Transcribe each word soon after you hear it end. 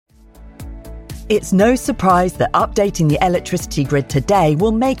It's no surprise that updating the electricity grid today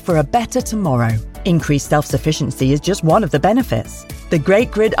will make for a better tomorrow. Increased self-sufficiency is just one of the benefits. The Great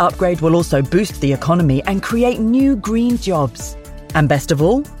Grid Upgrade will also boost the economy and create new green jobs. And best of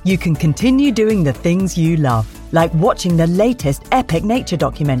all, you can continue doing the things you love, like watching the latest epic nature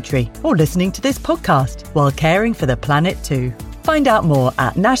documentary or listening to this podcast while caring for the planet too. Find out more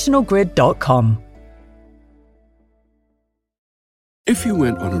at nationalgrid.com. If you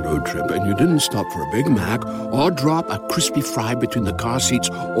went on a road trip and you didn't stop for a Big Mac or drop a crispy fry between the car seats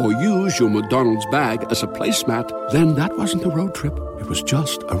or use your McDonald's bag as a placemat, then that wasn't a road trip. It was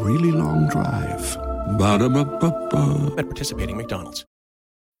just a really long drive. Ba-da-ba-ba-ba. At participating McDonald's.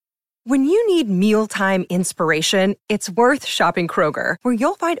 When you need mealtime inspiration, it's worth shopping Kroger, where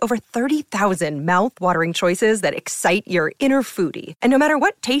you'll find over 30,000 mouth-watering choices that excite your inner foodie. And no matter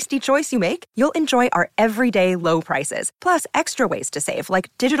what tasty choice you make, you'll enjoy our everyday low prices, plus extra ways to save,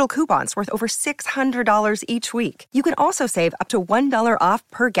 like digital coupons worth over $600 each week. You can also save up to $1 off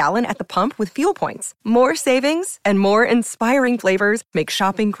per gallon at the pump with fuel points. More savings and more inspiring flavors make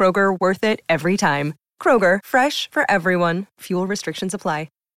shopping Kroger worth it every time. Kroger, fresh for everyone. Fuel restrictions apply.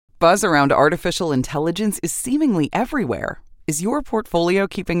 Buzz around artificial intelligence is seemingly everywhere. Is your portfolio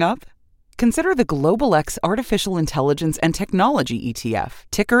keeping up? Consider the Global X Artificial Intelligence and Technology ETF,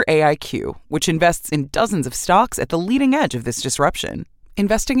 ticker AIQ, which invests in dozens of stocks at the leading edge of this disruption.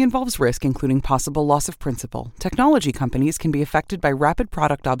 Investing involves risk, including possible loss of principal. Technology companies can be affected by rapid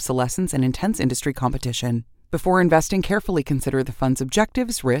product obsolescence and intense industry competition. Before investing, carefully consider the fund's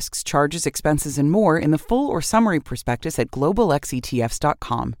objectives, risks, charges, expenses, and more in the full or summary prospectus at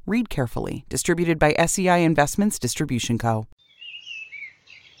globalxetfs.com. Read carefully. Distributed by SEI Investments Distribution Co.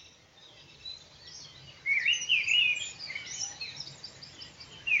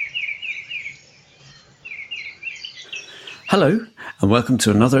 Hello, and welcome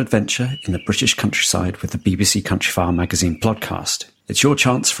to another adventure in the British countryside with the BBC Countryfile magazine podcast. It's your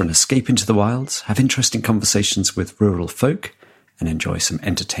chance for an escape into the wilds, have interesting conversations with rural folk, and enjoy some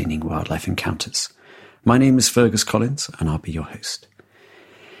entertaining wildlife encounters. My name is Fergus Collins, and I'll be your host.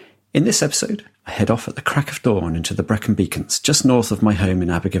 In this episode, I head off at the crack of dawn into the Brecon Beacons, just north of my home in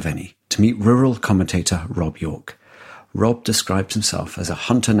Abergavenny, to meet rural commentator Rob York. Rob describes himself as a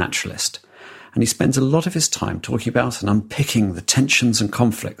hunter-naturalist, and he spends a lot of his time talking about and unpicking the tensions and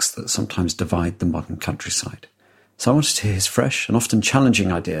conflicts that sometimes divide the modern countryside. So I wanted to hear his fresh and often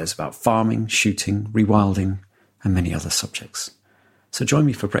challenging ideas about farming, shooting, rewilding, and many other subjects. So join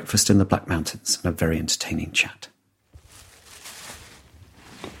me for breakfast in the Black Mountains and a very entertaining chat.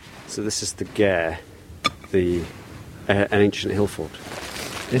 So this is the Gare, an ancient hill fort.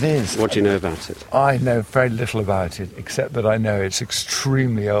 It is. What do you know about it? I know very little about it, except that I know it's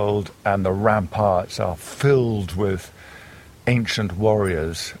extremely old and the ramparts are filled with ancient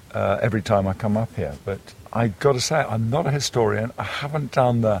warriors every time I come up here. But I got to say, I'm not a historian. I haven't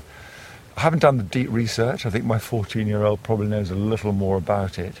done the deep research. I think my 14-year-old probably knows a little more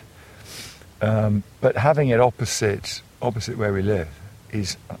about it. But having it opposite where we live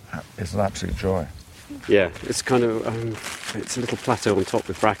is an absolute joy. Yeah, it's kind of it's a little plateau on top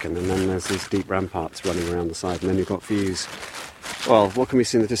with bracken, and then there's these deep ramparts running around the side, and then you've got views. Well, what can we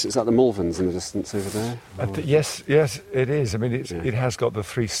see in the distance? Is that the Malverns in the distance over there? Yes, it is. I mean, it has got the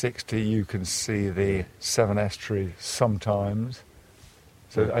 360. You can see the Severn Estuary sometimes.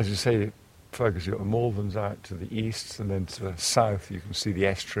 So, as you say, Fergus, you've got the Malverns out to the east, and then to the south you can see the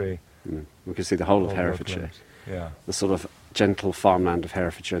estuary. We can see the whole of Herefordshire. Yeah. The sort of gentle farmland of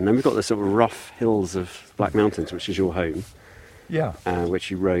Herefordshire. And then we've got the sort of rough hills of Black Mountains, which is your home. Yeah. Which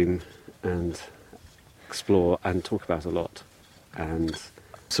you roam and explore and talk about a lot. And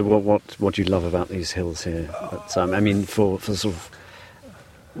so what do you love about these hills here? But, I mean, for sort of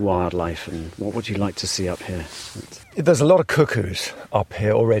wildlife, and what would you like to see up here? There's a lot of cuckoos up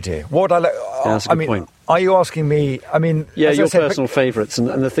here already. What I like, that's a good point. Are you asking me? I mean, yeah, your personal favourites and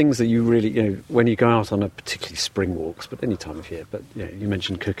the things that you really, when you go out on a particularly spring walks, but any time of year. But you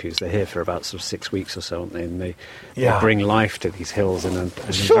mentioned cuckoos; they're here for about sort of 6 weeks or so, aren't they? And they bring life to these hills in a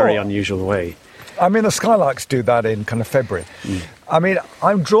very unusual way. I mean, the skylarks do that in kind of February. I mean,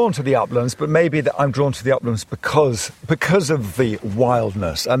 I'm drawn to the uplands, but maybe I'm drawn to the uplands because of the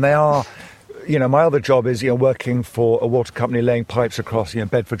wildness, and they are. My other job is, working for a water company laying pipes across,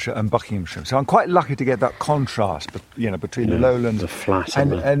 Bedfordshire and Buckinghamshire. So I'm quite lucky to get that contrast, between the lowlands, the flat,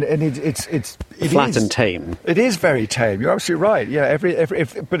 and it's flat and tame. It is very tame. You're absolutely right. Yeah,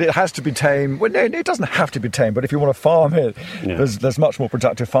 but it has to be tame. Well, no, it doesn't have to be tame. But if you want to farm it, there's much more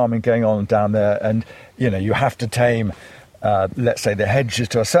productive farming going on down there, and you have to tame. Let's say the hedges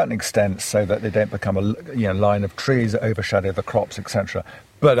to a certain extent, so that they don't become a line of trees that overshadow the crops, etc.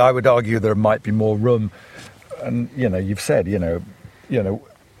 But I would argue there might be more room. And, you've said,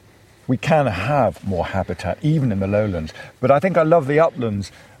 we can have more habitat, even in the lowlands. But I think I love the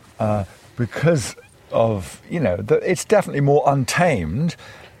uplands because of, it's definitely more untamed.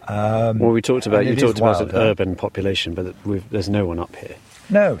 You talked about an wilder. urban population, but there's no one up here.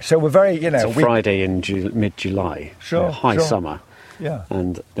 No, so we're very, It's a Friday in mid-July, Sure, high sure. summer, Yeah.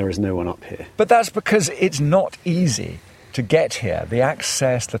 and there is no one up here. But that's because it's not easy to get here. The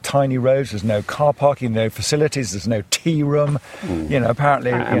access, the tiny roads, there's no car parking, no facilities, there's no tea room.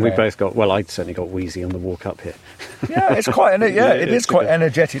 Apparently... And we both got, I certainly got wheezy on the walk up here. Yeah, it's quite... it is quite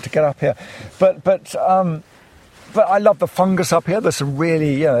energetic to get up here. But I love the fungus up here. There's some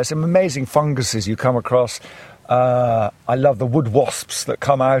really, there's some amazing funguses you come across. I love the wood wasps that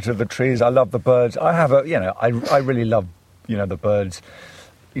come out of the trees. I love the birds. I have I really love, the birds.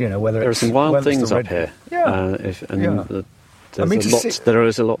 Whether there are some wild things up here. Yeah. There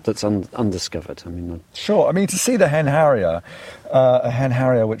is a lot that's undiscovered. Sure. To see the hen harrier,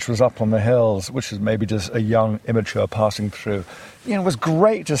 which was up on the hills, which is maybe just a young immature passing through, it was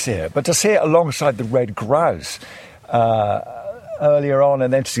great to see it. But to see it alongside the red grouse earlier on,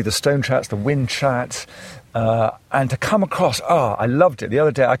 and then to see the stone chats, the wind chats, and to come across, I loved it. The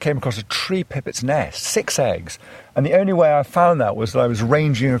other day I came across a tree pipit's nest, 6 eggs. And the only way I found that was that I was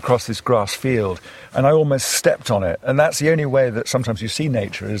ranging across this grass field and I almost stepped on it. And that's the only way that sometimes you see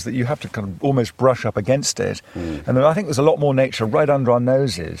nature, is that you have to kind of almost brush up against it. And then I think there's a lot more nature right under our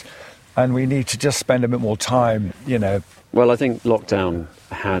noses. And we need to just spend a bit more time, Well, I think lockdown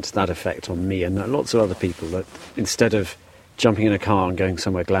had that effect on me and lots of other people, that instead of jumping in a car and going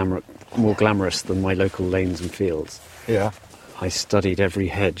somewhere more glamorous than my local lanes and fields, I studied every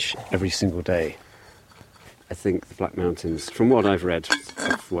hedge every single day. I think the Black Mountains, from what I've read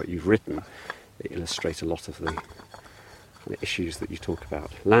of what you've written, they illustrate a lot of the issues that you talk about.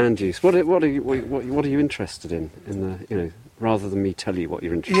 Land use. What are you interested in the rather than me tell you what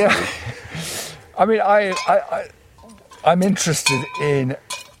you're interested in? I'm interested in...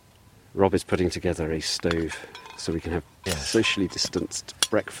 Rob is putting together a stove so we can have socially distanced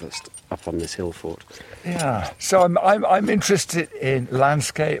breakfast up on this hill fort. Yeah, so I'm interested in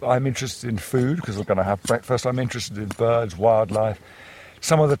landscape, I'm interested in food, because we're going to have breakfast, I'm interested in birds, wildlife.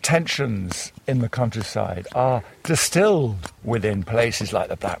 Some of the tensions in the countryside are distilled within places like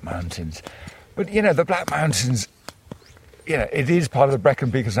the Black Mountains. But, the Black Mountains, it is part of the Brecon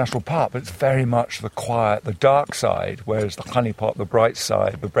Beacons National Park, but it's very much the quiet, the dark side, whereas the Honeypot, the bright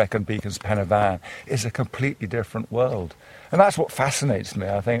side, the Brecon Beacons, Pen y Fan, is a completely different world. And that's what fascinates me,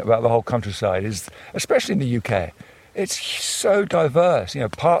 I think, about the whole countryside, is, especially in the UK, it's so diverse.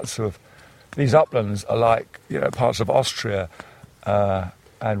 Parts of these uplands are like, parts of Austria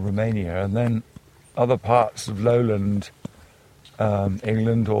and Romania, and then other parts of lowland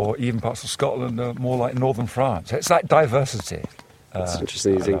England, or even parts of Scotland, are more like northern France. It's like diversity. It's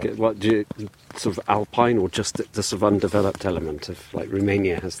interesting. You think, what do you, sort of alpine, or just the sort of undeveloped element of, like,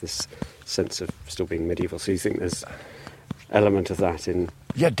 Romania has this sense of still being medieval? So you think there's element of that in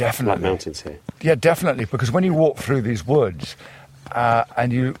definitely. Black Mountains here? Yeah, definitely. Because when you walk through these woods,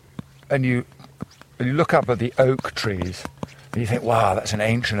 and you look up at the oak trees, and you think, wow, that's an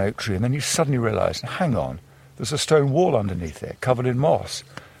ancient oak tree, and then you suddenly realise, hang on, there's a stone wall underneath it, covered in moss.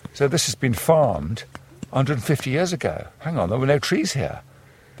 So this has been farmed 150 years ago. Hang on, there were no trees here.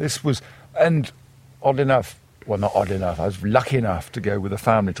 This was, and not odd enough, I was lucky enough to go with a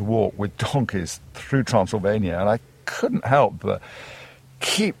family to walk with donkeys through Transylvania, and I couldn't help but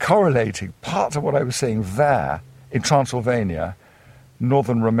keep correlating parts of what I was seeing there in Transylvania,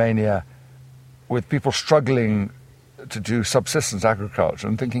 northern Romania, with people struggling to do subsistence agriculture,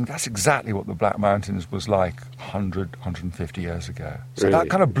 and thinking that's exactly what the Black Mountains was like 100, 150 years ago. So really? That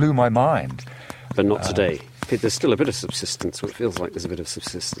kind of blew my mind. But not today. There's still a bit of subsistence, so it feels like there's a bit of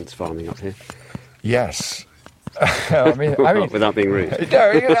subsistence farming up here. Yes. I mean, without being rude.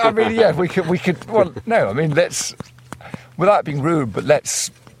 No, we could. Well, no, let's, without being rude, but let's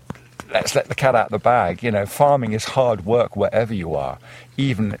let the cat out of the bag. Farming is hard work wherever you are,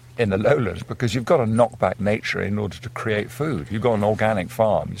 even in the lowlands, because you've got to knock back nature in order to create food. You've got an organic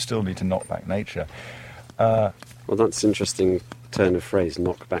farm, you still need to knock back nature. Well, that's an interesting turn of phrase,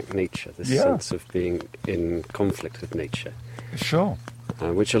 knock back nature, this sense of being in conflict with nature. Sure.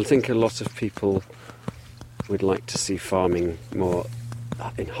 Which I think a lot of people would like to see farming more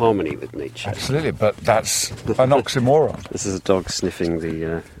in harmony with nature. Absolutely, but that's an oxymoron. This is a dog sniffing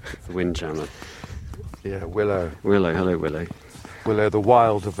the windjammer. Yeah, Willow. Willow, hello Willow. Willow, the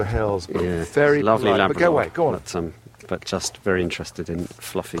wild of the hills, but very lovely polite. Labrador. But go away, go on. But just very interested in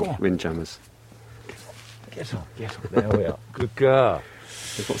fluffy windjammers. Get on. There we are. Good girl.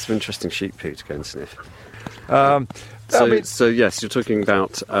 There's lots of interesting sheep poo to go and sniff. So yes, you're talking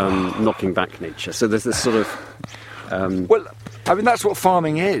about knocking back nature. So there's this sort of... well, I mean, that's what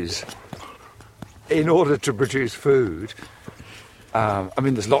farming is. In order to produce food, I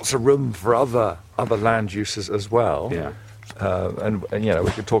mean, there's lots of room for other land uses as well. Yeah. And you know,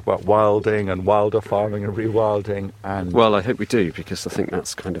 we could talk about wilding and wilder farming and rewilding. And well, I hope we do, because I think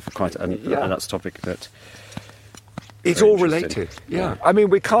that's kind of quite that's a topic that... It's all related. Yeah. I mean,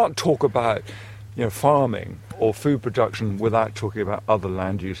 we can't talk about, you know, farming or food production without talking about other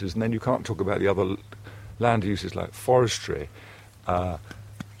land uses, and then you can't talk about the other land uses like forestry.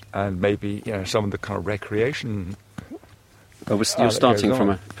 And maybe, you know, some of the kind of recreation. Well, you're starting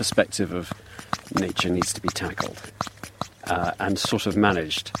from a perspective of nature needs to be tackled and sort of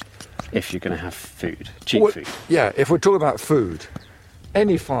managed if you're going to have food, cheap food. Yeah, if we're talking about food,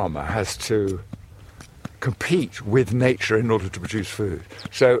 any farmer has to compete with nature in order to produce food.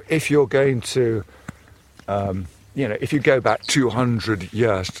 So if you're going to, you know, if you go back 200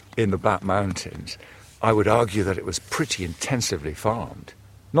 years in the Black Mountains, I would argue that it was pretty intensively farmed.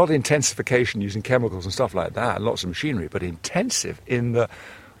 Not intensification using chemicals and stuff like that, lots of machinery, but intensive in that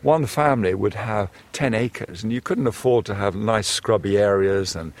one family would have 10 acres, and you couldn't afford to have nice scrubby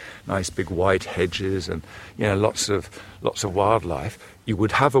areas and nice big wide hedges and, you know, lots of wildlife. You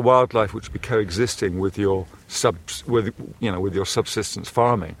would have a wildlife which would be coexisting with your with your subsistence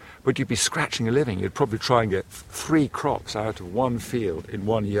farming, but you'd be scratching a living. You'd probably try and get 3 crops out of one field in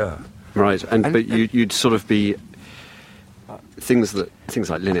 1 year. Right, but you'd sort of be things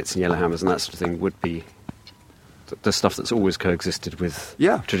like linnets and yellowhammers and that sort of thing would be the stuff that's always coexisted with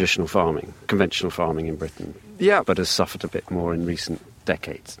traditional farming, conventional farming in Britain. Yeah, but has suffered a bit more in recent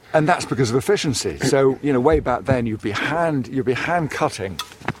decades. And that's because of efficiency. So, you know, way back then you'd be hand cutting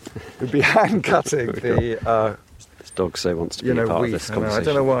the. This dog so wants to be a part of this conversation. I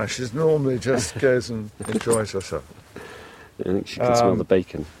don't know why. She normally just goes and enjoys herself. I think she can smell the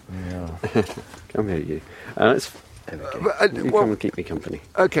bacon. Yeah. Come here, you. You come and keep me company.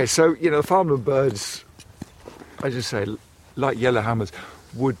 Okay, so, you know, farmland birds, as you say, like yellowhammers,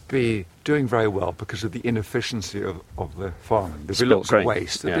 would be doing very well because of the inefficiency of the farming. There'd be lots of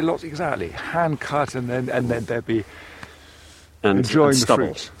waste. There'd be lots, exactly, hand cut, and then there'd be enjoying the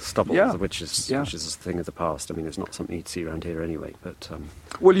fruits. Stubble, which is a thing of the past. I mean, it's not something you'd see around here anyway. But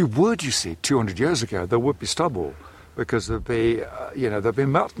well, you see, 200 years ago there would be stubble because there'd be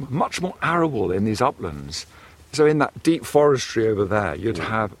much more arable in these uplands. So in that deep forestry over there, you'd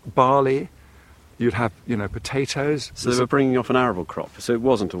have barley. You'd have, you know, potatoes. So they were bringing off an arable crop. So it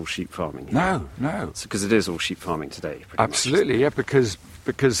wasn't all sheep farming. No. Because it is all sheep farming today. Absolutely, yeah. Because,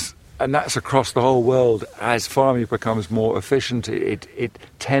 and that's across the whole world. As farming becomes more efficient, it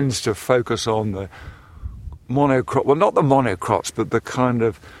tends to focus on the monocrop. Well, not the monocrops, but the kind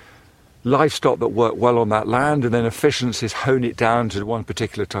of livestock that work well on that land, and then efficiencies hone it down to one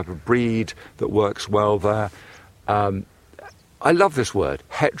particular type of breed that works well there. I love this word,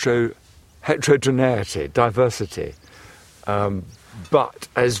 heterogeneity, diversity. But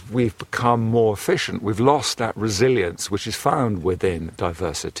as we've become more efficient, we've lost that resilience which is found within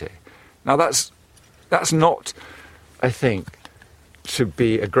diversity. Now that's not, I think, to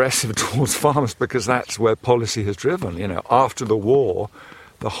be aggressive towards farmers, because that's where policy has driven. You know, after the war,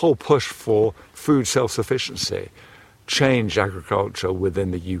 the whole push for food self-sufficiency changed agriculture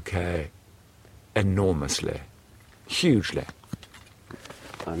within the UK enormously, hugely.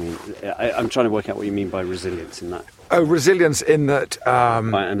 I mean, I'm trying to work out what you mean by resilience in that. Oh, resilience in that...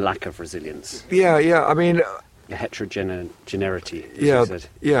 and lack of resilience. Yeah, I mean... Heterogeneity, as you said.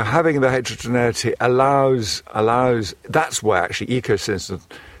 Yeah, having the heterogeneity allows... That's where actually ecosystems,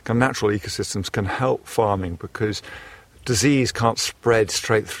 natural ecosystems can help farming, because disease can't spread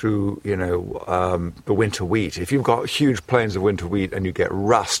straight through, you know, the winter wheat. If you've got huge plains of winter wheat and you get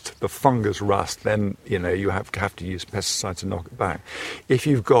rust, the fungus rust, then, you know, you have to use pesticides to knock it back. If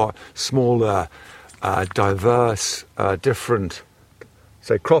you've got smaller, diverse, different,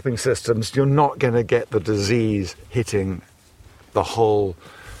 say, cropping systems, you're not going to get the disease hitting the whole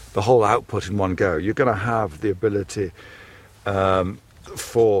output in one go. You're going to have the ability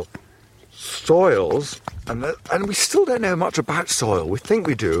for soils, and we still don't know much about soil. We think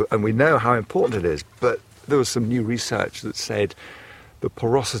we do, and we know how important it is, but there was some new research that said the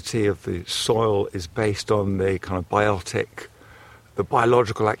porosity of the soil is based on the kind of the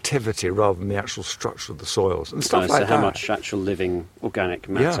biological activity rather than the actual structure of the soils and stuff like that. So how much actual living organic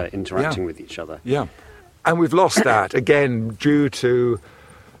matter interacting with each other. Yeah, and we've lost that, again, due to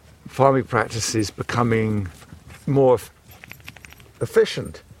farming practices becoming more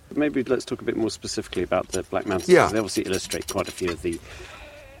efficient. Maybe let's talk a bit more specifically about the Black Mountains. Yeah. They obviously illustrate quite a few of the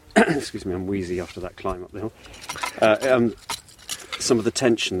excuse me, I'm wheezy after that climb up the hill. Some of the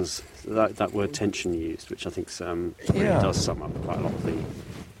tensions, that word tension used, which I think really does sum up quite a lot of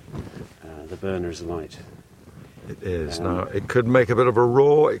the burner's light. It is. Now, it could make a bit of a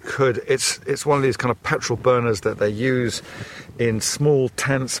roar. It's one of these kind of petrol burners that they use in small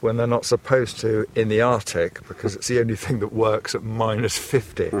tents when they're not supposed to in the Arctic, because it's the only thing that works at minus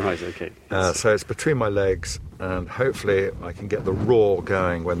 50. Right, okay. So it's between my legs, and hopefully I can get the roar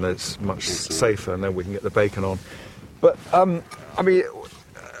going when it's much safer, and then we can get the bacon on. But, describe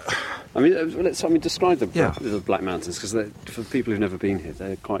the Black Mountains, because for people who've never been here,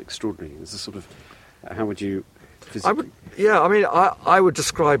 they're quite extraordinary. It's a sort of, how would you... I would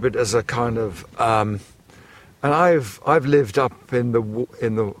describe it as a kind of, and I've lived up in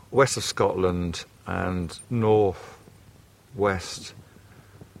the west of Scotland and north west.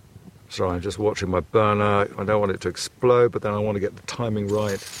 Sorry, I'm just watching my burner. I don't want it to explode, but then I want to get the timing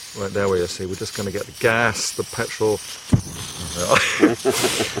right. Right there, where you see, we're just going to get the gas, the petrol.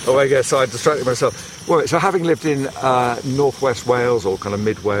 Oh, I guess I distracted myself. Well, so having lived in northwest Wales or kind of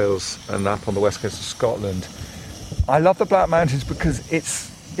mid Wales and up on the west coast of Scotland, I love the Black Mountains because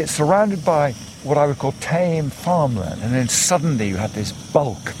it's surrounded by what I would call tame farmland, and then suddenly you have this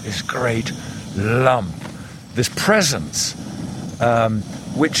bulk, this great lump, this presence,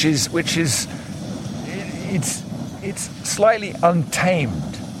 which is slightly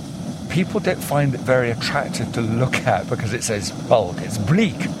untamed. People don't find it very attractive to look at because it says bulk. It's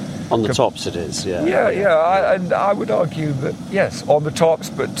bleak. On the tops, it is. Yeah. And I would argue that yes, on the tops,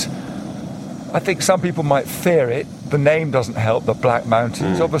 but I think some people might fear it. The name doesn't help, the Black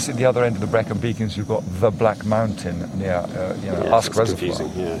Mountains. Obviously, the other end of the Brecon Beacons, you've got the Black Mountain near Usk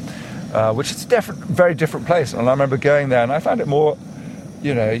Reservoir, which is a very different place. And I remember going there, and I found it more,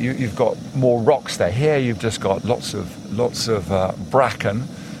 you've got more rocks there. Here, you've just got lots of bracken.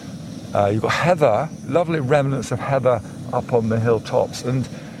 You've got heather, lovely remnants of heather up on the hilltops, and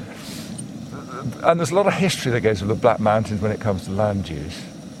there's a lot of history that goes with the Black Mountains when it comes to land use.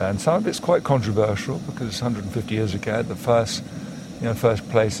 And some of it's quite controversial because 150 years ago, the first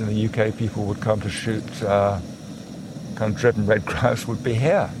place in the UK people would come to shoot kind of driven red grouse would be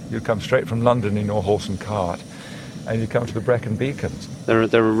here. You'd come straight from London in your horse and cart, and you'd come to the Brecon Beacons. There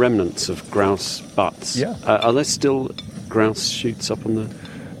are remnants of grouse butts. Yeah. Are there still grouse shoots up on the...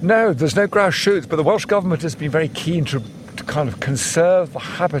 No, there's no grouse shoots, but the Welsh Government has been very keen to kind of conserve the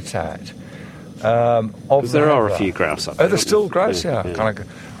habitat of there are a few grouse up there. Oh, there's still grouse, yeah.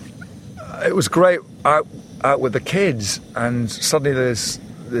 It was great out with the kids, and suddenly there's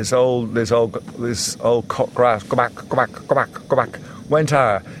this old cock grouse, go back, went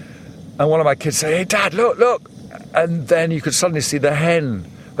out, and one of my kids said, "Hey, Dad, look," and then you could suddenly see the hen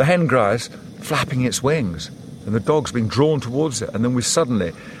grouse flapping its wings, and the dog's being drawn towards it, and then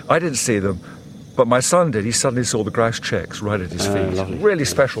I didn't see them, but my son did. He suddenly saw the grouse chicks right at his feet. Lovely. Really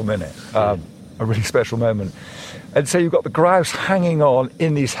special minute, a really special moment. And so you've got the grouse hanging on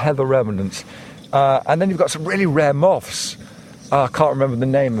in these heather remnants, and then you've got some really rare moths. I can't remember the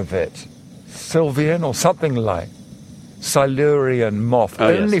name of it. Sylvian or something like Silurian moth,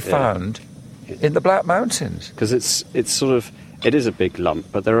 found in the Black Mountains. Because it is a big lump,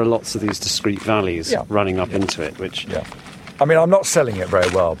 but there are lots of these discrete valleys running up into it, which... Yeah. I mean, I'm not selling it very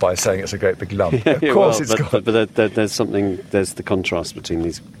well by saying it's a great big lump. Of course but there's the contrast between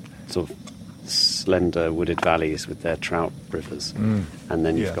these sort of slender wooded valleys with their trout rivers, and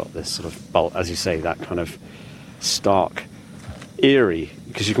then you've got this sort of bulk, as you say, that kind of stark, eerie,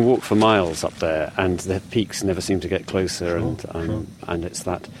 because you can walk for miles up there and the peaks never seem to get closer, and it's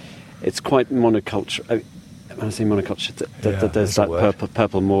quite monoculture. When I say monoculture, there's that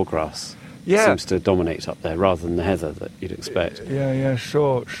purple moorgrass seems to dominate up there rather than the heather that you'd expect. Yeah,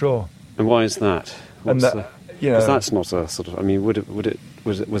 sure. And why is that? Because that's not a sort of... I mean,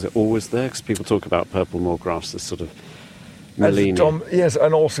 was it always there? Because people talk about purple moorgrass as sort of millennia. Yes,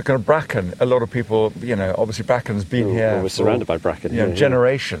 and also kind of bracken. A lot of people, obviously bracken's been here. We're surrounded by bracken.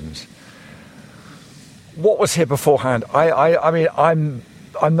 Generations. What was here beforehand? I mean, I'm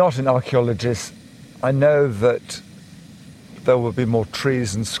not an archaeologist. I know that there will be more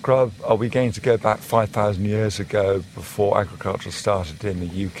trees and scrub. Are we going to go back 5,000 years ago before agriculture started in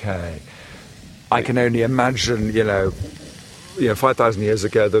the UK? I can only imagine, 5,000 years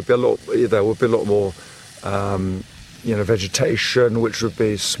ago there would be a lot more, vegetation, which would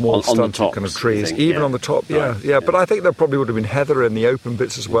be small stunted kind of trees, even on the top. Yeah. But I think there probably would have been heather in the open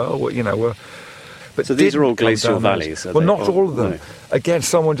bits as well. But so these are all glacial valleys? Well, not all of them. No. Again,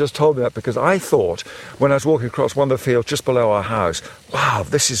 someone just told me that because I thought when I was walking across one of the fields just below our house, wow,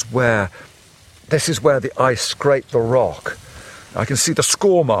 this is where the ice scraped the rock. I can see the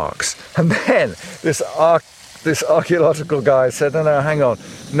score marks. And then this archaeological guy said, no, hang on,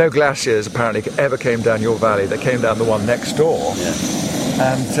 no glaciers apparently ever came down your valley. They came down the one next door. Yeah.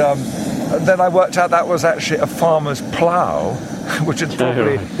 And then I worked out that was actually a farmer's plough, which had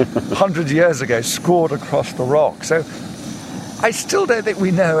probably 100 years ago scored across the rock. So I still don't think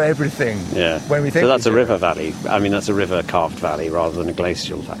we know everything when we think. So that's a river valley. I mean, that's a river carved valley rather than a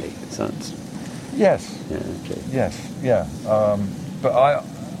glacial valley. Is that? Yes. Yeah. Okay. Yes. Yeah. But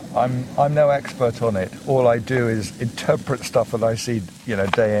I'm no expert on it. All I do is interpret stuff that I see,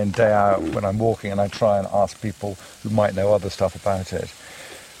 day in, day out when I'm walking, and I try and ask people who might know other stuff about it.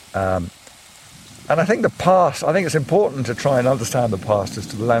 And I think it's important to try and understand the past as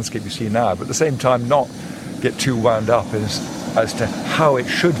to the landscape you see now, but at the same time not get too wound up as to how it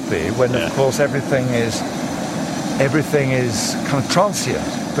should be when, of course, everything is kind of transient.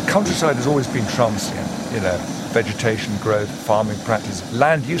 The countryside has always been transient, vegetation growth, farming practices,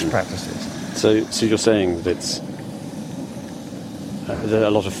 land use practices. So you're saying that it's a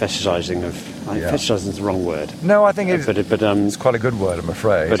lot of fetishizing of... Fetishizing is the wrong word. No, I think it's... But it's quite a good word, I'm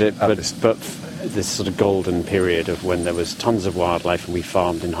afraid. But this sort of golden period of when there was tons of wildlife and we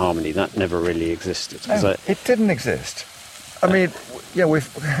farmed in harmony, that never really existed. It didn't exist. I mean,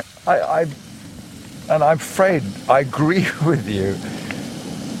 and I'm afraid I agree with you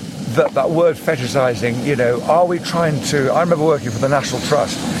that word fetishizing, are we trying to... I remember working for the National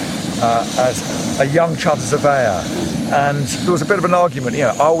Trust as a young chartered surveyor, and there was a bit of an argument,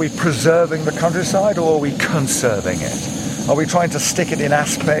 are we preserving the countryside or are we conserving it? Are we trying to stick it in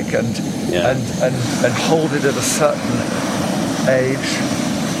aspic and hold it at a certain age?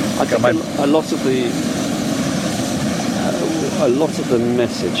 I think a lot of the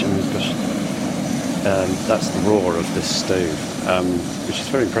message, that's the roar of this stove, which is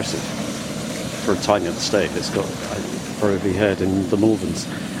very impressive for a tiny little stove. It's got probably heard in the Malverns.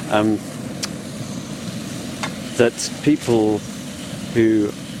 That people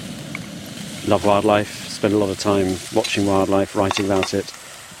who love wildlife, spend a lot of time watching wildlife, writing about it,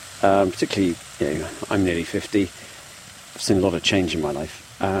 particularly, I'm nearly 50, I've seen a lot of change in my life.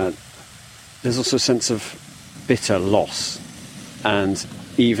 There's also a sense of bitter loss, and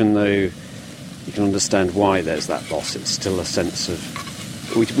even though you can understand why there's that loss, it's still a sense of...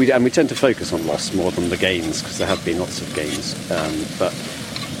 We tend to focus on loss more than the gains, because there have been lots of gains, but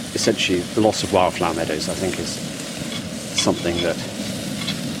essentially the loss of wildflower meadows, I think, is something that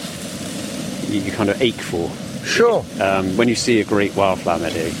you kind of ache for. Sure. When you see a great wildflower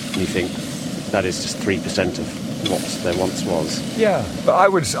meadow, you think that is just 3% of what there once was. Yeah, but I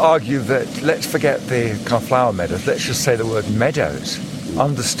would argue that let's forget the kind of flower meadows. Let's just say the word meadows.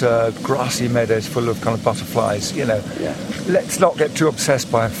 Undisturbed, grassy meadows full of kind of butterflies, Let's not get too obsessed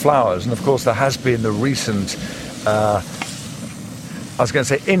by flowers. And of course there has been the recent,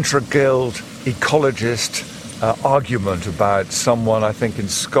 intra-guild ecologist argument about someone, I think in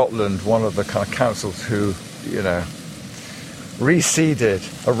Scotland, one of the kind of councils who, reseeded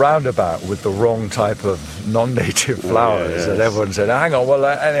a roundabout with the wrong type of non-native flowers, and everyone said, "Hang on, well,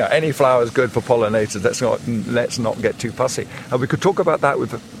 anyway, any flower is good for pollinators. Let's not get too fussy." And we could talk about that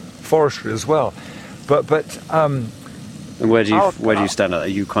with forestry as well, but. And where do you stand? Are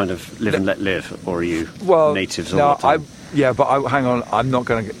you kind of live and let live, or are you natives all the time? Hang on, I'm not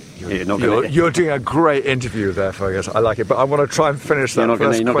going to. You're doing a great interview there, Fergus. I like it, but I want to try and finish that. You're not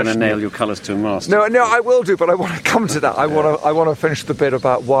going to nail your colours to a mast. No, I will do, but I want to come to that. I want to finish the bit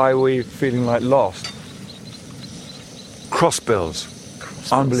about why we're feeling like lost. Crossbills.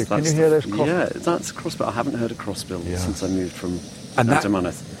 Unbelievable. Can you hear those crossbills? Yeah, that's a crossbill. I haven't heard a crossbill since I moved from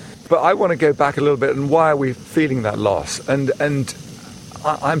Andamaneth. But I want to go back a little bit, and why are we feeling that loss? And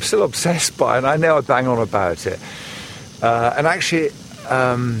I'm still obsessed by it, and I know I bang on about it. And actually,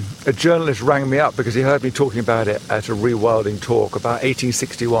 a journalist rang me up because he heard me talking about it at a rewilding talk about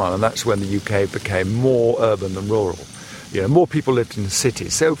 1861, and that's when the UK became more urban than rural. More people lived in the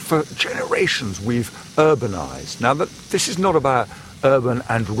cities. So for generations we've urbanised. Now, this is not about urban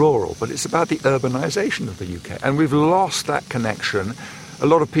and rural, but it's about the urbanisation of the UK. And we've lost that connection. A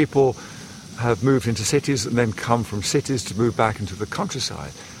lot of people have moved into cities and then come from cities to move back into the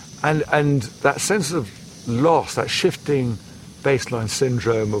countryside. And that sense of loss, that shifting baseline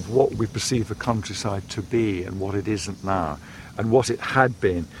syndrome of what we perceive the countryside to be and what it isn't now and what it had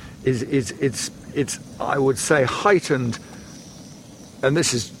been it's I would say heightened, and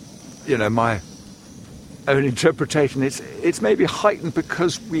this is my own interpretation. It's maybe heightened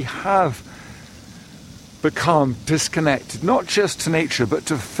because we have become disconnected, not just to nature but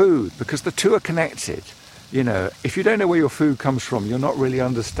to food, because the two are connected. If you don't know where your food comes from, you're not really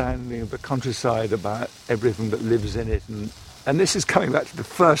understanding the countryside, about everything that lives in it and And this is coming back to the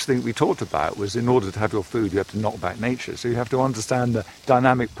first thing we talked about, was in order to have your food, you have to knock back nature. So you have to understand the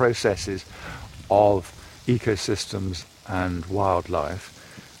dynamic processes of ecosystems and wildlife.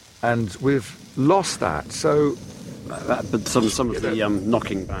 And we've lost that. So, but some of the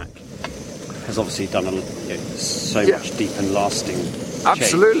knocking back has obviously done so much deep and lasting change.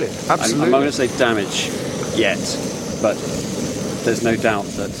 Absolutely. I'm not going to say damage yet, but there's no doubt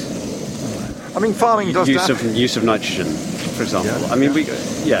that farming does use of nitrogen, for example.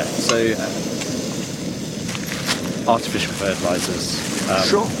 So artificial fertilizers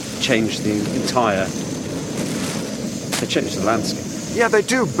change the entire. They change the landscape. Yeah, they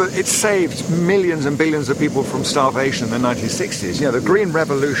do, but it saved millions and billions of people from starvation in the 1960s. The Green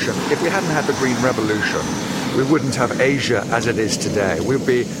Revolution, if we hadn't had the Green Revolution, we wouldn't have Asia as it is today. We'd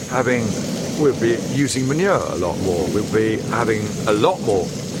be using manure a lot more. We'd be having a lot more,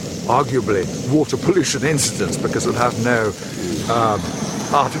 arguably, water pollution incidents because we'd have no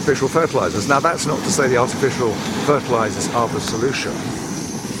artificial fertilizers. Now, that's not to say the artificial fertilizers are the solution.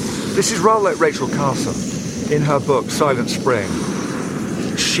 This is rather like Rachel Carson in her book, Silent Spring.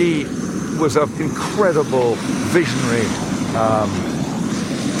 She was an incredible visionary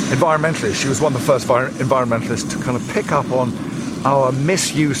environmentalist. She was one of the first environmentalists to kind of pick up on our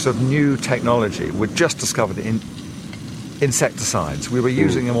misuse of new technology. We'd just discovered insecticides. We were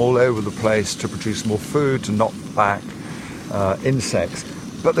using them all over the place to produce more food, to knock back insects.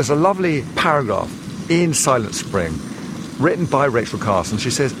 But there's a lovely paragraph in Silent Spring written by Rachel Carson. She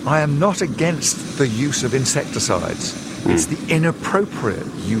says, I am not against the use of insecticides. It's the inappropriate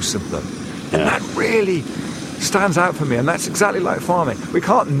use of them. And that really stands out for me, and that's exactly like farming. We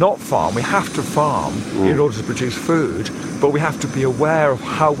can't not farm, we have to farm in order to produce food, but we have to be aware of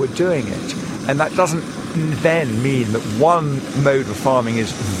how we're doing it. And that doesn't then mean that one mode of farming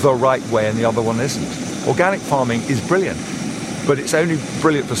is the right way and the other one isn't. Organic farming is brilliant, but it's only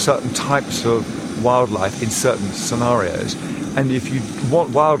brilliant for certain types of wildlife in certain scenarios. And if you want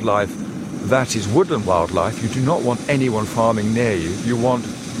wildlife that is woodland wildlife, you do not want anyone farming near you. You want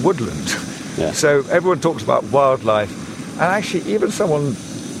woodland. Yeah. So everyone talks about wildlife, and actually even some of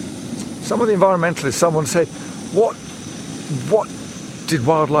the environmentalists, someone said, what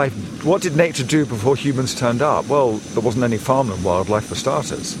did nature do before humans turned up? Well, there wasn't any farmland wildlife for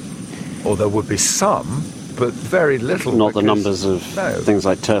starters. Or there would be some, but very little. Not the numbers of things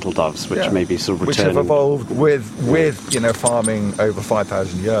like turtle doves, which maybe sort of return. Which have evolved with farming over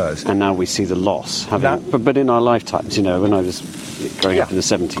 5,000 years. And now we see the loss. But in our lifetimes, when I was growing up in the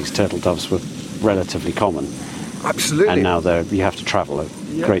 70s, turtle doves were relatively common. Absolutely. And now you have to travel a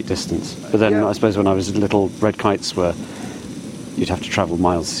great distance. But then I suppose when I was little, red kites you'd have to travel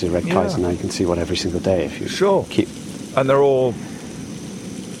miles to see a red kite, and now you can see one every single day if you keep. And they're all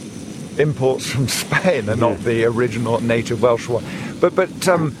imports from Spain and not the original native Welsh one. But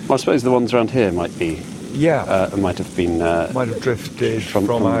I suppose the ones around here might be. Might have been. Might have drifted from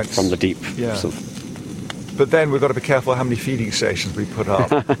the deep. Yeah. Sort of. But then we've got to be careful how many feeding stations we put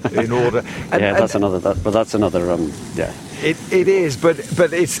up in order. That's another. It is, but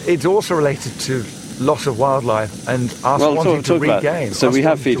it's also related to loss of wildlife and us wanting to regain. So we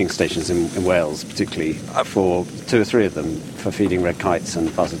have feeding stations in Wales, particularly for 2 or 3 of them for feeding red kites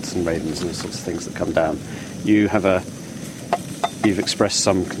and buzzards and ravens and all sorts of things that come down. You've expressed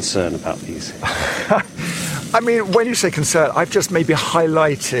some concern about these. I mean, when you say concern, I've just maybe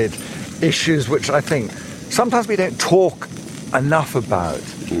highlighted issues which I think sometimes we don't talk enough about.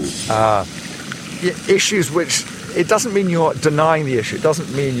 Issues which, it doesn't mean you're denying the issue, it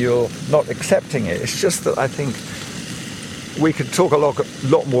doesn't mean you're not accepting it. It's just that I think we could talk a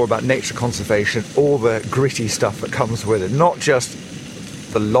lot more about nature conservation, all the gritty stuff that comes with it, not just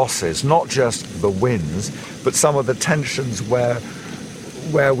the losses, not just the wins, but some of the tensions where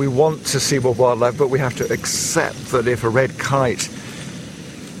we want to see more wildlife, but we have to accept that if a red kite,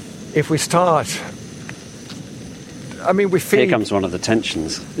 if we start, I mean, we feed. Here comes one of the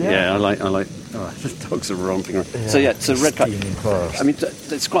tensions. Yeah, I like. Oh, the dogs are romping around. So red kite. I mean,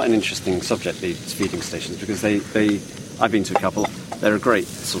 it's quite an interesting subject, these feeding stations, because I've been to a couple. They're a great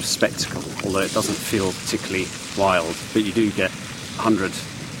sort of spectacle, although it doesn't feel particularly wild. But you do get 100,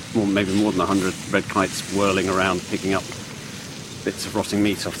 or maybe more than 100 red kites whirling around, picking up bits of rotting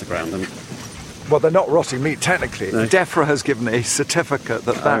meat off the ground. Well, they're not rotting meat, technically. No. DEFRA has given a certificate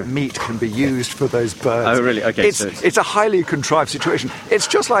that meat can be used for those birds. Oh, really? Okay. It's a highly contrived situation. It's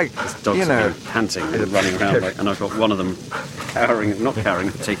just like, dogs panting and running around, and I've got one of them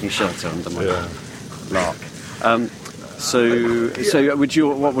taking shelter under my lark.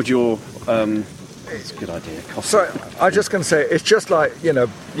 What would your it's a good idea. So I was just going to say, it's just like, kind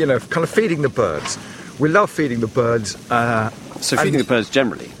of feeding the birds. We love feeding the birds. So feeding the birds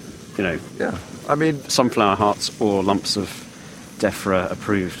generally, you know. Yeah, I mean... Sunflower hearts or lumps of DEFRA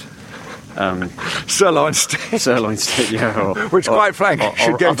approved... sirloin steak. Sirloin steak, yeah. Which, quite frankly,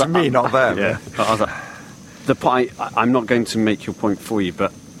 should go to me, not them. Yeah. I'm not going to make your point for you,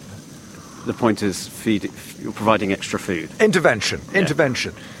 but the point is you're providing extra food. Intervention.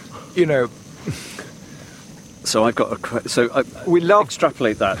 You know... So I've got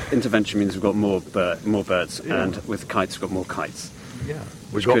extrapolate that. Intervention means we've got more birds, and with kites we've got more kites. Yeah.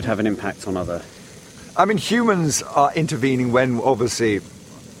 Which could have an impact on other... I mean, humans are intervening when, obviously,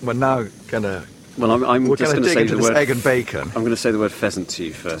 we're now going to... Well, I'm just going to say the word... egg and bacon. I'm going to say the word pheasant to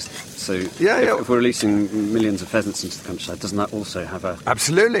you first. So if we're releasing millions of pheasants into the countryside, doesn't that also have a...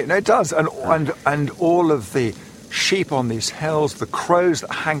 Absolutely. No, it does. And all of the sheep on these hills, the crows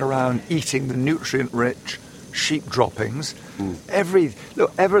that hang around eating the nutrient-rich sheep droppings.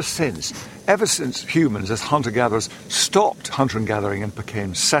 Ever since humans as hunter-gatherers stopped hunting and gathering and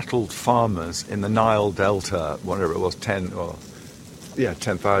became settled farmers in the Nile Delta, whatever it was,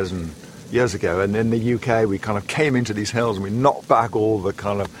 10,000 years ago, and in the UK we kind of came into these hills and we knocked back all the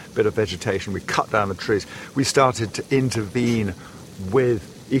kind of bit of vegetation, we cut down the trees, we started to intervene with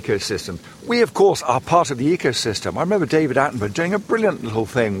ecosystems. We, of course, are part of the ecosystem. I remember David Attenborough doing a brilliant little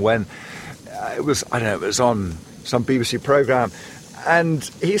thing when it was on some BBC programme, and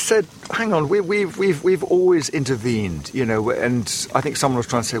he said, hang on, we've always intervened, you know, and I think someone was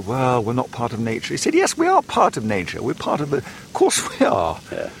trying to say, well, we're not part of nature. He said, yes, we are part of nature. We're part of of course we are.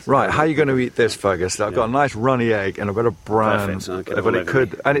 Yeah. Right, how are you going to eat this, Fergus? I've got a nice runny egg and I've got a brown, but it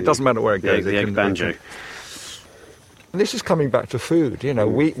could, and it doesn't matter where it goes. The egg banjo. And this is coming back to food, you know,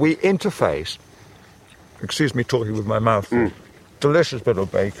 we interface, excuse me talking with my mouth full, delicious bit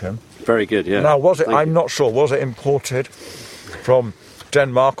of bacon. Very good, yeah. Now, I'm not sure, was it imported from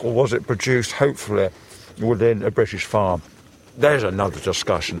Denmark or was it produced, hopefully, within a British farm? There's another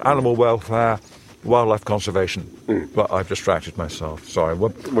discussion. Animal welfare, wildlife conservation. But I've distracted myself. Sorry.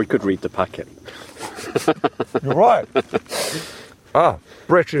 We could read the packet. You're right.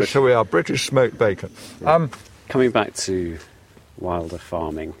 British, so we are. British smoked bacon. Coming back to wilder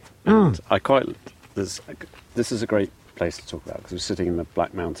farming, and this is a great place to talk about, because we're sitting in the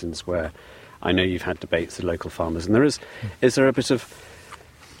Black Mountains where I know you've had debates with local farmers, and is there a bit of...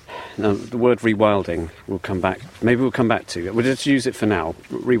 Now, the word rewilding will come back. Maybe we'll come back to it. We'll just use it for now.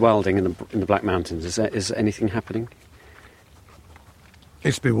 Rewilding in the Black Mountains. Is anything happening?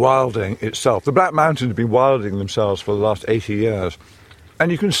 It's been wilding itself. The Black Mountains have been wilding themselves for the last 80 years,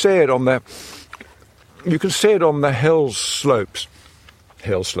 and you can see it on the hill slopes.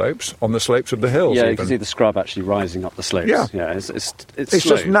 Hill slopes, on the slopes of the hills. Yeah, even. You can see the scrub actually rising up the slopes. Yeah, it's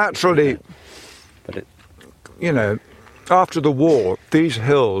just naturally. Yeah. But you know, after the war, these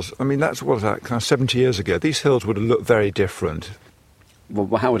hills. I mean, that's what was that? Kind of 70 years ago. These hills would have looked very different.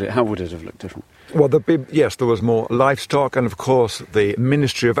 Well, how would it have looked different? Well, there was more livestock, and of course, the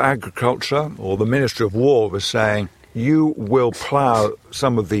Ministry of Agriculture or the Ministry of War was saying, you will plough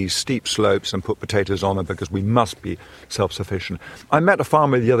some of these steep slopes and put potatoes on them because we must be self-sufficient. I met a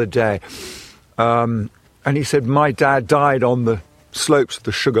farmer the other day, and he said, my dad died on the slopes of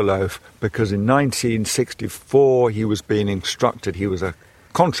the Sugarloaf because in 1964 he was being instructed, he was a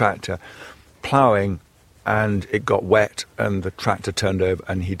contractor, ploughing, and it got wet and the tractor turned over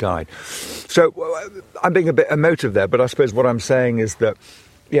and he died. So I'm being a bit emotive there, but I suppose what I'm saying is that,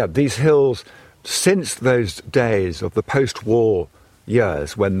 these hills... Since those days of the post-war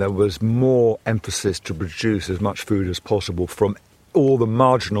years when there was more emphasis to produce as much food as possible from all the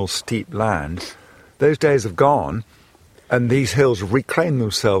marginal steep land, those days have gone and these hills reclaim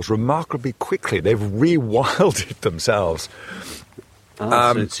themselves remarkably quickly. They've rewilded themselves.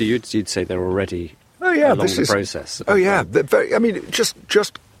 So you'd say they're already along the process? I mean, just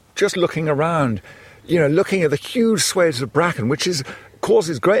looking around, you know, looking at the huge swathes of bracken, which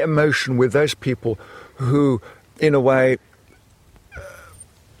causes great emotion with those people who, in a way,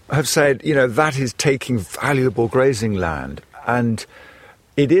 have said, you know, that is taking valuable grazing land. And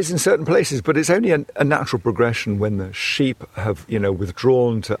it is in certain places, but it's only a natural progression when the sheep have, you know,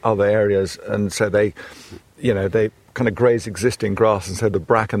 withdrawn to other areas. And so they kind of graze existing grass, and so the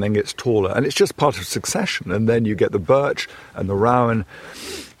bracken then gets taller. And it's just part of succession. And then you get the birch and the rowan,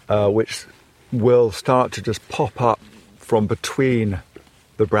 which will start to just pop up from between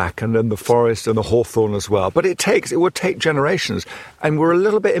the bracken and the forest and the hawthorn as well. But it would take generations, and we're a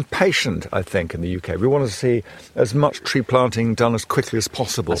little bit impatient, I think, in the UK. We want to see as much tree planting done as quickly as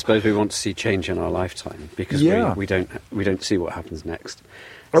possible. I suppose we want to see change in our lifetime because we don't see what happens next.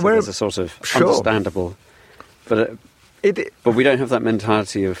 So there's a sort of understandable, but we don't have that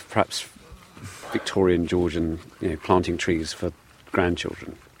mentality of perhaps Victorian, Georgian, planting trees for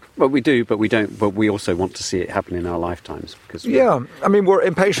grandchildren. Well, we do, but we don't. But we also want to see it happen in our lifetimes. We're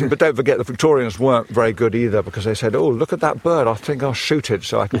impatient, but don't forget the Victorians weren't very good either, because they said, "Oh, look at that bird! I think I'll shoot it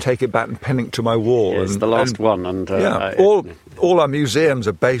so I can take it back and pin it to my wall." It's the last one, and all our museums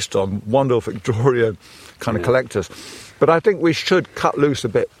are based on wonderful Victorian kind of collectors. But I think we should cut loose a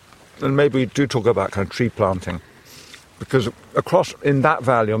bit, and maybe do talk about kind of tree planting, because across in that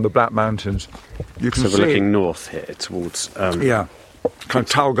valley on the Black Mountains, you can see. So we're looking north here towards. Kind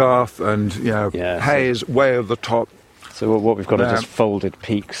of Talgarth and Hayes way over the top. So what we've got are just folded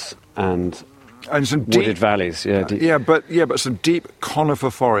peaks and some wooded valleys. But some deep conifer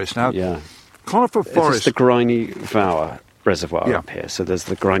forest. Now, conifer forest. This is the Grynie Vour reservoir up here. So there's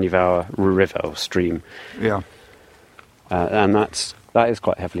the Grynie Vour river or stream. Yeah. And that is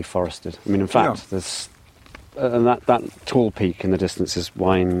quite heavily forested. I mean, in fact, there's and that tall peak in the distance is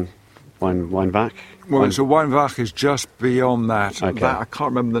Weinbach. Well, so Weinbach is just beyond that. Okay. I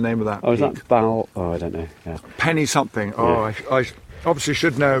can't remember the name of that Oh, peak. is that Bal? Oh, I don't know. Yeah. Penny something. Oh, I obviously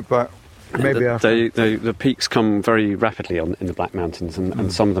should know, but maybe the peaks come very rapidly in the Black Mountains,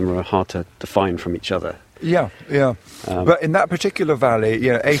 and some of them are hard to define from each other. Yeah. But in that particular valley,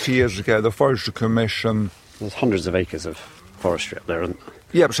 80 years ago, the Forestry Commission... There's hundreds of acres of forestry up there.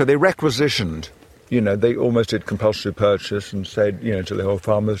 Yeah, so they requisitioned... they almost did compulsory purchase and said, to the old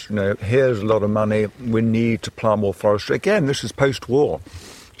farmers, here's a lot of money, we need to plant more forestry. Again, this is post-war.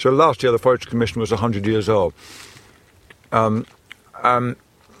 So last year the Forestry Commission was 100 years old. And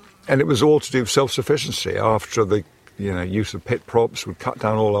it was all to do with self-sufficiency. After the use of pit props, we cut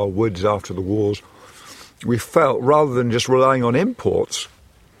down all our woods after the wars. We felt, rather than just relying on imports,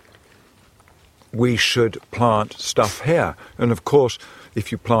 we should plant stuff here. And of course... If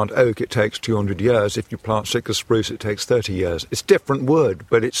you plant oak, it takes 200 years. If you plant Sitka spruce, it takes 30 years. It's different wood,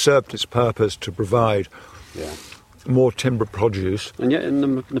 but it served its purpose to provide more timber produce. And yet in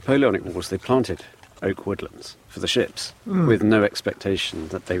the Napoleonic Wars, they planted oak woodlands for the ships with no expectation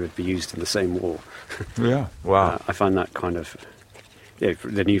that they would be used in the same war. Yeah, wow. I find that kind of...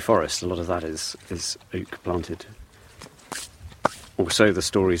 the New Forest, a lot of that is oak planted. Or so the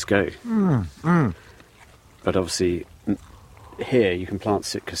stories go. But obviously... Here you can plant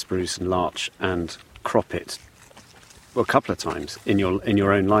Sitka spruce and larch and crop it a couple of times in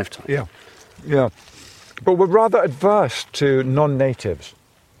your own lifetime. Yeah. But we're rather adverse to non-natives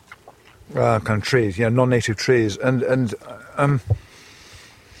kind of trees, non-native trees, and a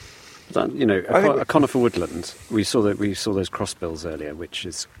conifer woodland. We saw those crossbills earlier, which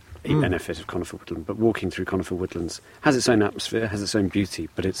is a benefit of conifer woodland. But walking through conifer woodlands has its own atmosphere, has its own beauty,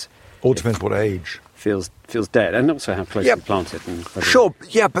 but all depends what age. Feels dead, and also how closely planted. Sure,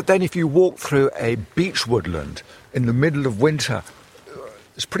 but then if you walk through a beech woodland in the middle of winter,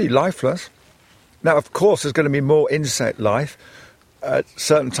 it's pretty lifeless. Now, of course, there's going to be more insect life at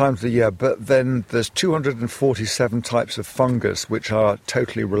certain times of the year, but then there's 247 types of fungus which are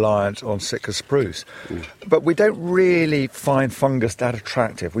totally reliant on Sitka spruce. But we don't really find fungus that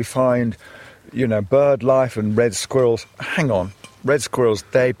attractive. We find, bird life and red squirrels. Hang on. Red squirrels,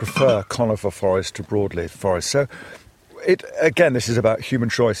 they prefer conifer forest to broadleaf forest. So, this is about human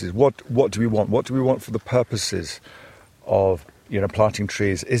choices. What do we want? What do we want for the purposes of, planting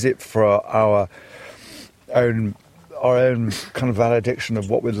trees? Is it for our own kind of valediction of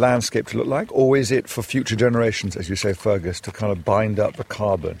what would landscape to look like? Or is it for future generations, as you say, Fergus, to kind of bind up the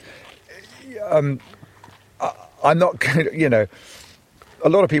carbon? I'm not going to, a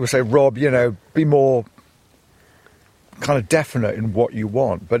lot of people say, Rob, be more... kind of definite in what you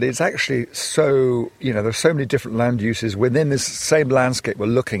want, but it's actually so, there's so many different land uses within this same landscape we're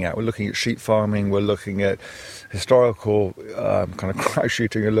looking at. We're looking at sheep farming, we're looking at historical kind of crag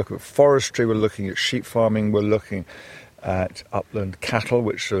shooting, we're looking at forestry, we're looking at sheep farming, we're looking at upland cattle,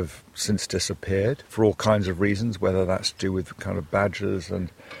 which have since disappeared for all kinds of reasons, whether that's to do with kind of badgers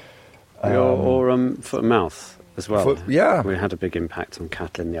and... or foot and mouth as well. We had a big impact on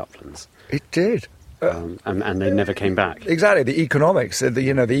cattle in the uplands. It did. And they never came back. Exactly, the economics, the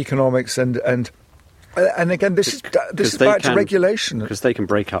economics, and again, this is back to regulation because they can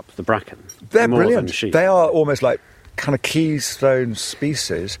break up the bracken. They're more brilliant. Than sheep. They are almost like kind of keystone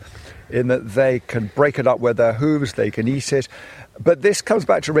species, in that they can break it up with their hooves, they can eat it. But this comes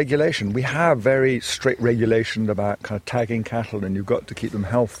back to regulation. We have very strict regulation about kind of tagging cattle, and you've got to keep them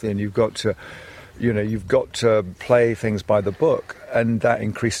healthy, and you've got to play things by the book, and that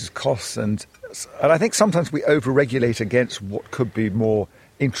increases costs. And I think sometimes we over-regulate against what could be more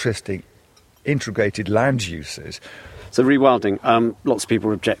interesting, integrated land uses. So rewilding, lots of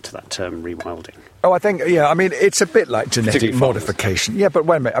people object to that term, rewilding. Oh, I think, it's a bit like genetic modification. Yeah, but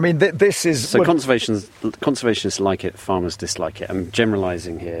wait a minute. I mean, this is... So conservationists like it, farmers dislike it. I'm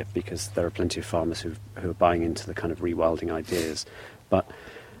generalising here because there are plenty of farmers who are buying into the kind of rewilding ideas. But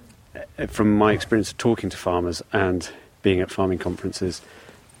from my experience of talking to farmers and being at farming conferences,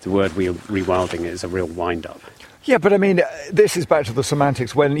 the word rewilding is a real wind-up. Yeah, but I mean, this is back to the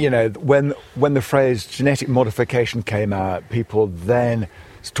semantics. When the phrase genetic modification came out, people then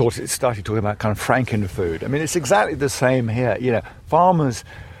started talking about kind of Frankenfood. I mean, it's exactly the same here. Farmers,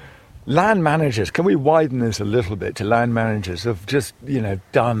 land managers, can we widen this a little bit to land managers have just,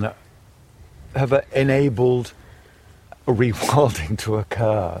 have enabled rewilding to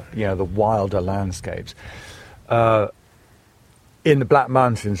occur, the wilder landscapes. In the Black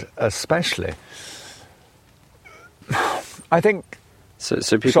Mountains especially. I think... So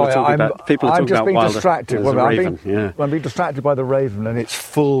people are talking about wilder. Distracted. I'm being distracted by the raven and its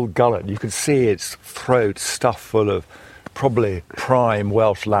full gullet. You can see its throat stuffed full of probably prime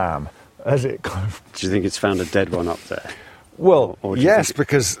Welsh lamb. As it kind of... Do you think it's found a dead one up there? Well, yes,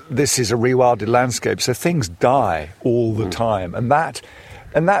 because this is a rewilded landscape, so things die all the time, and that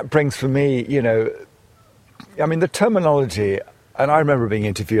brings for me, the terminology. And I remember being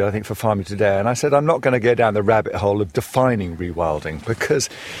interviewed, I think, for Farming Today, and I said, I'm not going to go down the rabbit hole of defining rewilding because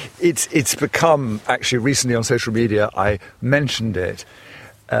it's become, actually, recently on social media, I mentioned it.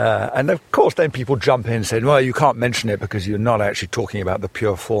 And, of course, then people jump in and say, well, you can't mention it because you're not actually talking about the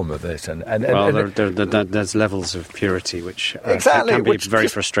pure form of it. There's levels of purity which can be very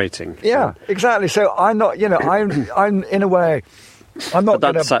frustrating. Yeah, exactly. So I'm not, I'm in a way, I'm not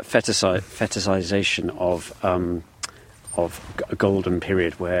going to... But that's that fetishization of a golden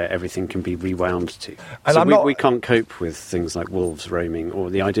period where everything can be rewound to. And so we can't cope with things like wolves roaming, or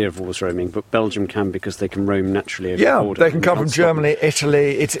the idea of wolves roaming, but Belgium can because they can roam naturally over the border. Yeah, they can come from Germany,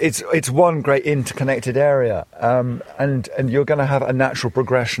 Italy. It's one great interconnected area, and you're going to have a natural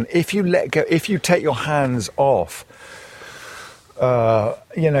progression. If you let go, if you take your hands off,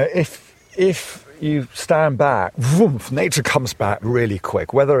 if you stand back, nature comes back really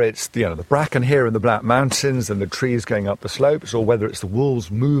quick, whether it's the bracken here in the Black Mountains and the trees going up the slopes, or whether it's the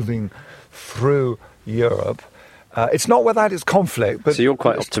wolves moving through Europe. It's not without its conflict. But so you're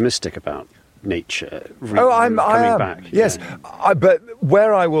quite optimistic about nature coming back. Yes, but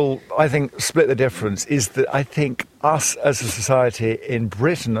where I will, I think, split the difference is that I think us as a society in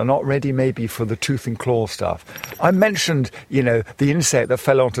Britain are not ready maybe for the tooth and claw stuff. I mentioned, the insect that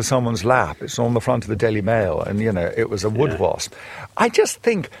fell onto someone's lap. It's on the front of the Daily Mail, and, it was a wood wasp. I just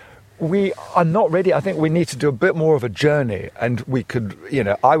think we are not ready. I think we need to do a bit more of a journey, and we could,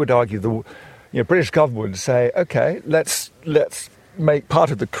 I would argue the British government would say, okay, let's make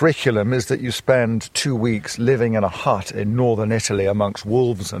part of the curriculum is that you spend 2 weeks living in a hut in northern Italy amongst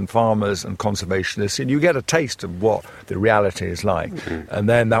wolves and farmers and conservationists, and you get a taste of what the reality is like. Mm-hmm. And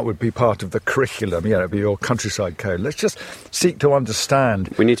then that would be part of the curriculum, be your countryside code. Let's just seek to understand.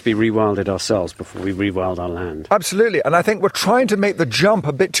 We need to be rewilded ourselves before we rewild our land. Absolutely. And I think we're trying to make the jump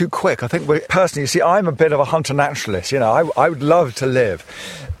a bit too quick. I think personally, I'm a bit of a hunter naturalist. I would love to live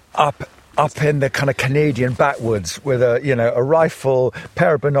up in the kind of Canadian backwoods with a rifle,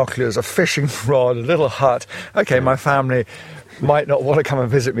 pair of binoculars, a fishing rod, a little hut. Okay, my family might not want to come and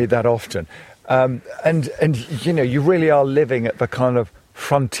visit me that often. And you really are living at the kind of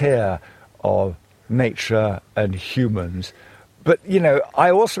frontier of nature and humans. But, I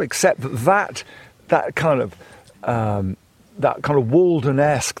also accept that kind of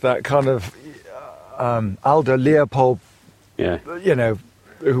Walden-esque, that kind of Aldo Leopold,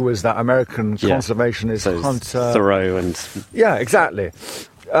 who was that American conservationist hunter. Thoreau and... Yeah, exactly.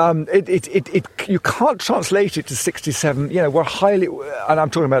 You can't translate it to 67. We're highly... And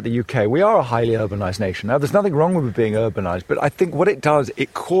I'm talking about the UK. We are a highly urbanised nation. Now, there's nothing wrong with being urbanised, but I think what it does,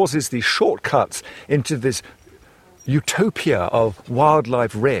 it causes these shortcuts into this utopia of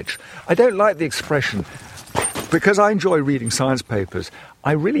wildlife rich. I don't like the expression... Because I enjoy reading science papers,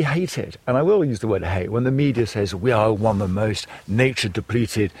 I really hate it, and I will use the word hate, when the media says we are one of the most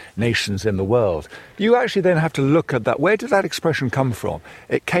nature-depleted nations in the world. You actually then have to look at that. Where did that expression come from?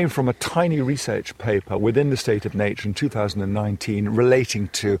 It came from a tiny research paper within the State of Nature in 2019 relating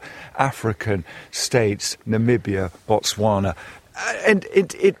to African states, Namibia, Botswana. And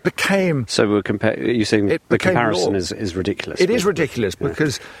it became... So you're saying the comparison is ridiculous? It is ridiculous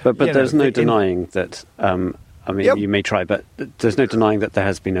because... But there's no denying that... you may try, but there's no denying that there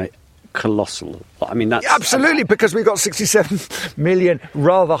has been a colossal... that's... Absolutely, because we've got 67 million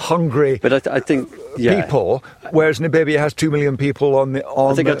rather hungry I think people, whereas Namibia has 2 million people on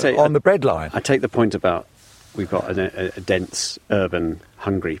the bread line. I take the point about we've got a dense, urban,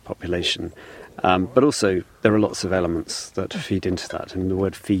 hungry population. But also, there are lots of elements that feed into that. And the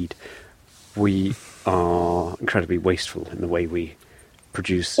word feed, we are incredibly wasteful in the way we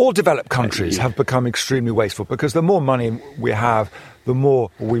produce. All developed countries have become extremely wasteful because the more money we have, the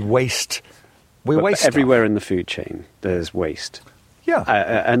more we waste. Waste everywhere in the food chain. There's waste. Yeah,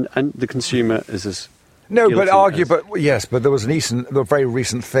 and the consumer is as no, guilty but there was a very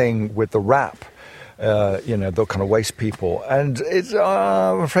recent thing with the wrap. The kind of waste people, and it's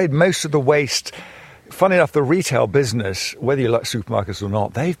I'm afraid most of the waste. Funny enough, the retail business, whether you like supermarkets or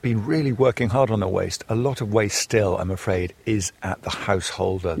not, they've been really working hard on the waste. A lot of waste still, I'm afraid, is at the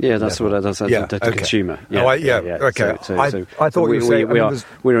householder. Yeah, that's level. The consumer. Yeah, okay. So I thought you were saying...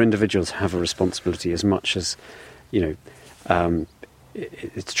 we are individuals have a responsibility as much as,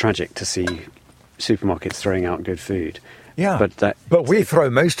 it's tragic to see supermarkets throwing out good food. Yeah, but we throw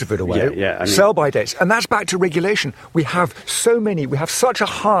most of it away. Sell by dates. And that's back to regulation. We have such a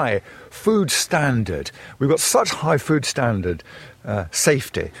high food standard. We've got such high food standard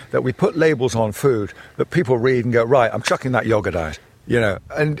safety that we put labels on food that people read and go, right, I'm chucking that yogurt out.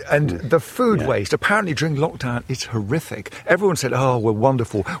 And the food waste, apparently during lockdown, is horrific. Everyone said, oh, we're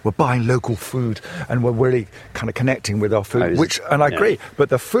wonderful, we're buying local food and we're really kind of connecting with our food, I agree. But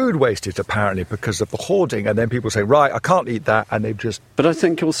the food waste is apparently because of the hoarding, and then people say, right, I can't eat that, and they've just... But I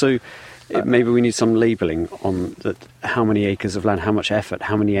think also... maybe we need some labelling on that. How many acres of land, how much effort,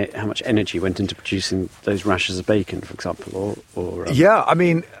 how much energy went into producing those rashers of bacon, for example, I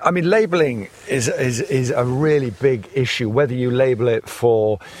mean, labelling is a really big issue. Whether you label it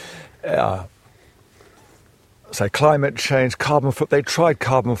for, say, climate change, carbon footprint. They tried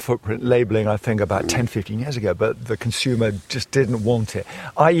carbon footprint labelling, I think, about 10, 15 years ago, but the consumer just didn't want it.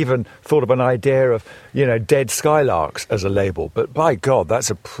 I even thought of an idea of, dead skylarks as a label, but by God, that's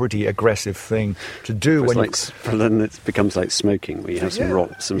a pretty aggressive thing to do. Then it becomes like smoking, where you have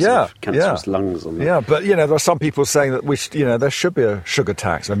some sort of cancerous lungs on that. Yeah, but, there are some people saying that there should be a sugar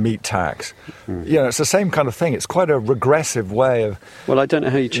tax, a meat tax. It's the same kind of thing. It's quite a regressive way of... Well, I don't know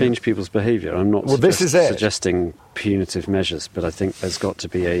how you change people's behaviour. I'm not suggesting punitive measures, but I think there's got to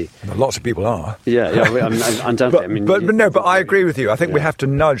be lots of people are. Undoubtedly. But I agree with you. I think we have to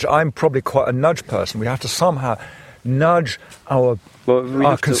nudge. I'm probably quite a nudge person. We have to somehow nudge our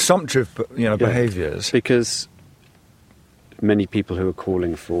consumptive, behaviours. Because many people who are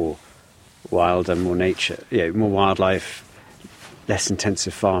calling for wild and more nature, more wildlife, less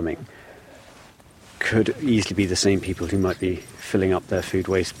intensive farming, could easily be the same people who might be filling up their food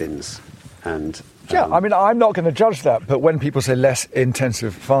waste bins and... I'm not going to judge that, but when people say less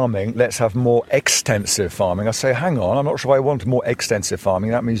intensive farming, let's have more extensive farming, I say, hang on, I'm not sure I want more extensive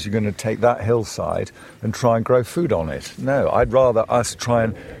farming. That means you're going to take that hillside and try and grow food on it. No, I'd rather us try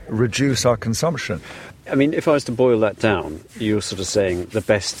and reduce our consumption. I mean, if I was to boil that down, you're sort of saying the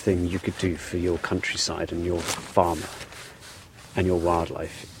best thing you could do for your countryside and your farmer and your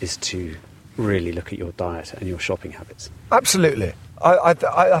wildlife is to really look at your diet and your shopping habits. Absolutely. I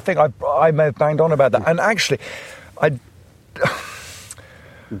think I may have banged on about that. And actually,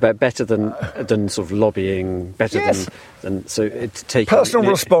 better than sort of lobbying, than so it's taking... Personal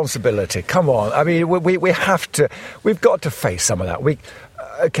responsibility, come on. I mean, we've got to face some of that.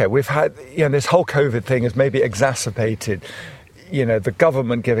 We've had, this whole COVID thing has maybe exacerbated, the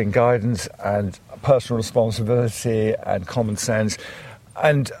government giving guidance and personal responsibility and common sense.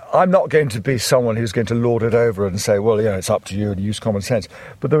 And I'm not going to be someone who's going to lord it over and say, well, it's up to you and use common sense.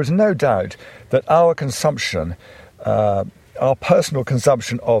 But there is no doubt that our consumption, our personal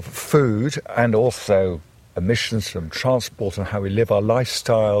consumption of food and also emissions from transport and how we live our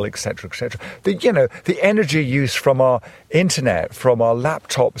lifestyle, etc., the energy use from our internet, from our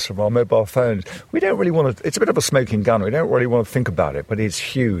laptops, from our mobile phones, we don't really want to... It's a bit of a smoking gun. We don't really want to think about it, but it's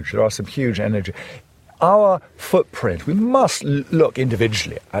huge. There are some huge energy... Our footprint, we must look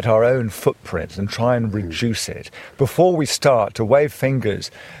individually at our own footprint and try and reduce it before we start to wave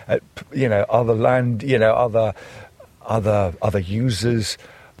fingers at, other land, other users'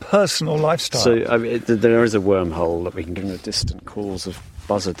 personal lifestyle. So there is a wormhole that we can give them the distant calls of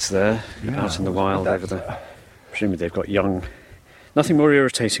buzzards there out in the wild over there. Presumably they've got young... Nothing more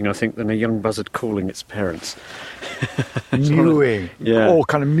irritating, I think, than a young buzzard calling its parents. Mewing. Or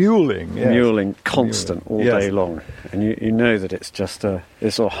kind of mewling. Yes. Mewling, constant, all day long. And you know that it's just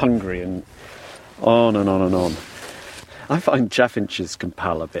it's all hungry and on and on and on. I find chaffinches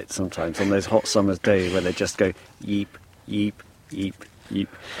compel a bit sometimes on those hot summer's days where they just go yeep, yeep, yeep, yeep.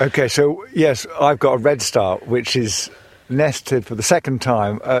 Okay, so, yes, I've got a redstart, which is nested for the second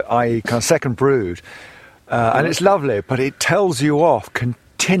time, i.e. kind of second brood. And it's lovely, but it tells you off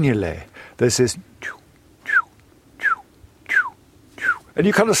continually. There's this And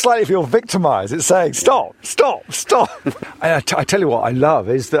you kind of slightly feel victimised. It's saying, stop. And I tell you what I love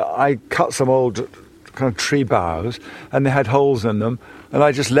is that I cut some old kind of tree boughs and they had holes in them, and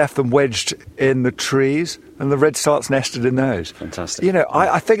I just left them wedged in the trees, and the redstart nested in those. Fantastic. You know,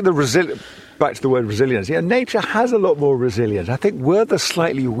 I think back to the word resilience, nature has a lot more resilience. I think we're the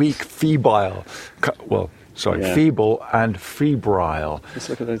slightly weak, feeble and febrile. Let's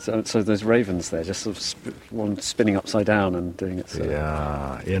look at those, so those ravens there, just sort of one spinning upside down and doing it.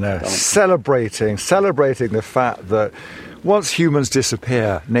 Celebrating the fact that once humans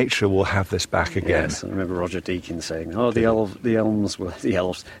disappear, nature will have this back again. Yes, I remember Roger Deakin saying, the elms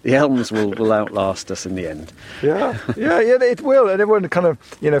will outlast us in the end. Yeah, it will. And everyone kind of,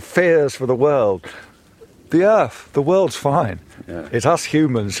 fears for the world. The earth, the world's fine. Yeah. It's us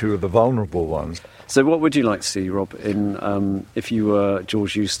humans who are the vulnerable ones. So what would you like to see, Rob, in if you were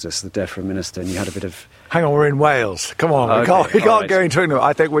George Eustace, the DEFRA minister, and you had a bit of... Hang on, we're in Wales. Come on, we can't go into it.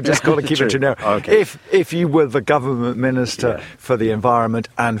 I think we're just going to keep it Okay. If you were the government minister for the environment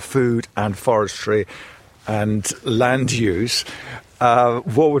and food and forestry and land use,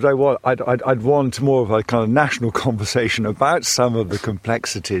 what would I want? I'd want more of a kind of national conversation about some of the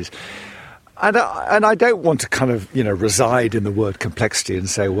complexities. And I don't want to kind of, reside in the word complexity and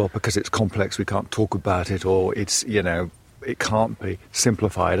say, well, because it's complex, we can't talk about it, or it's, it can't be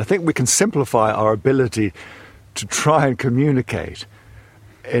simplified. I think we can simplify our ability to try and communicate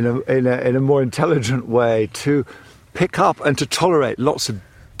in a more intelligent way, to pick up and to tolerate lots of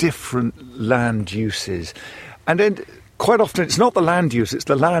different land uses. And then quite often it's not the land use, it's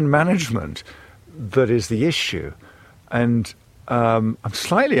the land management that is the issue. And I'm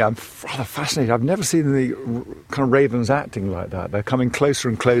rather fascinated. I've never seen the kind of ravens acting like that. They're coming closer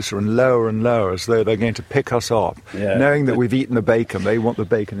and closer and lower as though they're going to pick us up. Yeah, knowing that we've eaten the bacon, they want the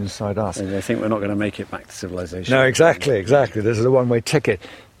bacon inside us. And they think we're not going to make it back to civilization. No, exactly. This is a one-way ticket.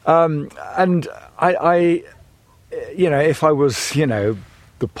 And I if I was, the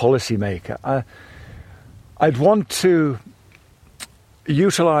policymaker, I'd want to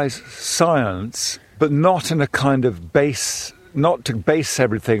utilise science, but not in a kind of not to base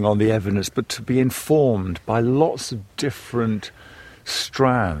everything on the evidence, but to be informed by lots of different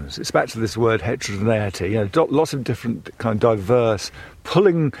strands. It's back to this word heterogeneity, lots of different kind of diverse,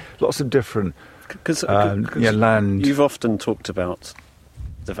 pulling lots of different land. You've often talked about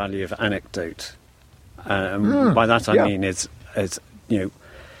the value of anecdote. By that I mean is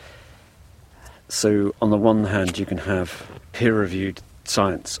so on the one hand you can have peer-reviewed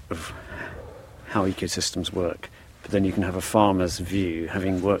science of how ecosystems work, but then you can have a farmer's view,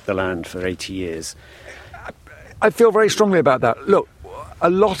 having worked the land for 80 years. I feel very strongly about that. Look, a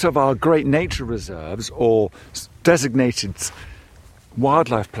lot of our great nature reserves or designated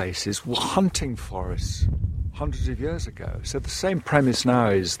wildlife places were hunting forests hundreds of years ago. So the same premise now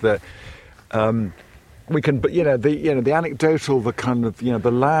is that we can, but the anecdotal, the kind of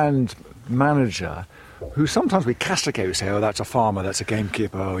the land manager, who sometimes we castigate, we say, oh, that's a farmer, that's a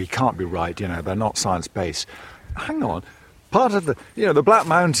gamekeeper, oh, he can't be right, they're not science-based. Hang on. Part of the Black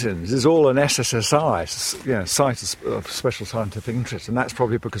Mountains is all an SSSI, site of special scientific interest, and that's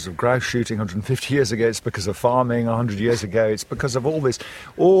probably because of grouse shooting 150 years ago, it's because of farming 100 years ago, it's because of all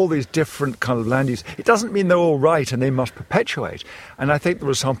these different kind of land use. It doesn't mean they're all right and they must perpetuate. And I think there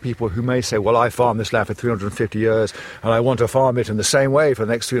are some people who may say, well, I farmed this land for 350 years and I want to farm it in the same way for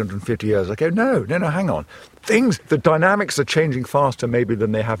the next 350 years. I go, no, hang on. The dynamics are changing faster maybe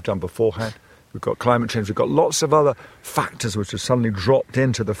than they have done beforehand. We've got climate change, we've got lots of other factors which have suddenly dropped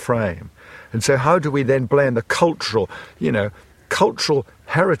into the frame. And so how do we then blend the cultural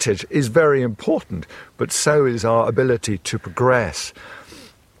heritage is very important, but so is our ability to progress.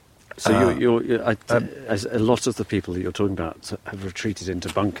 So as a lot of the people that you're talking about have retreated into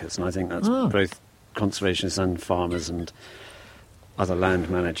bunkers, and I think that's both conservationists and farmers and other land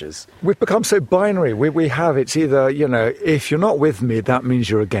managers. We've become so binary. We have, it's either, if you're not with me, that means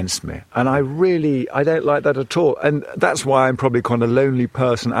you're against me. And I don't like that at all. And that's why I'm probably kind of a lonely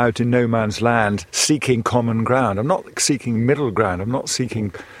person out in no man's land seeking common ground. I'm not seeking middle ground. I'm not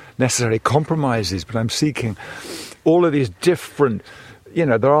seeking necessarily compromises, but I'm seeking all of these different,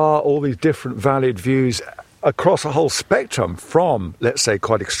 there are all these different valid views across a whole spectrum, from, let's say,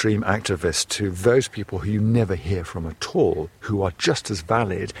 quite extreme activists to those people who you never hear from at all, who are just as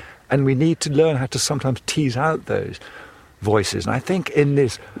valid. And we need to learn how to sometimes tease out those voices. And I think in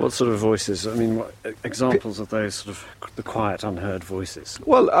this... What sort of voices? I mean, what examples of those sort of the quiet, unheard voices?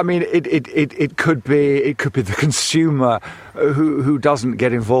 Well, I mean, it could be the consumer who doesn't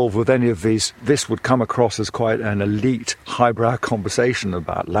get involved with any of these. This would come across as quite an elite, highbrow conversation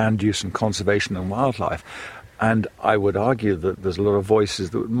about land use and conservation and wildlife. And I would argue that there's a lot of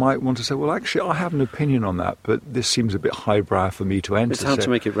voices that might want to say, well, actually, I have an opinion on that, but this seems a bit highbrow for me to enter. It's hard to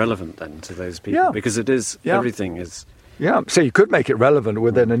make it relevant then to those people, because it is, everything is... Yeah, so you could make it relevant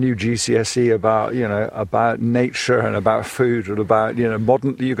within a new GCSE about nature and about food and about,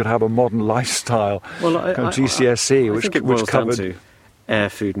 modern. You could have a modern lifestyle GCSE, which boils down to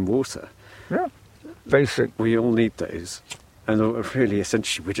air, food and water. Yeah, basic. We all need those. And really,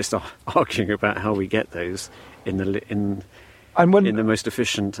 essentially, we're just arguing about how we get those in the most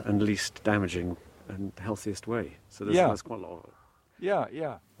efficient and least damaging and healthiest way. So there's quite a lot of it.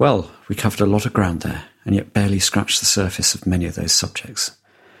 Yeah. Well, we covered a lot of ground there, and yet barely scratched the surface of many of those subjects.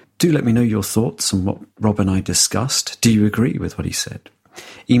 Do let me know your thoughts on what Rob and I discussed. Do you agree with what he said?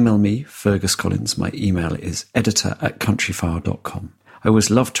 Email me, Fergus Collins. My email is editor@countryfile.com. I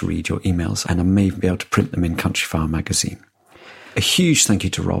always love to read your emails, and I may even be able to print them in Countryfile magazine. A huge thank you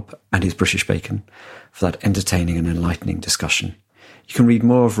to Rob and his British Bacon for that entertaining and enlightening discussion. You can read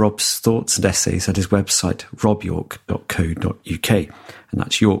more of Rob's thoughts and essays at his website, robyork.co.uk, and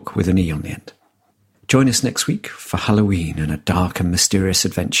that's York with an E on the end. Join us next week for Halloween and a dark and mysterious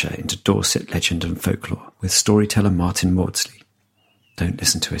adventure into Dorset legend and folklore with storyteller Martin Maudsley. Don't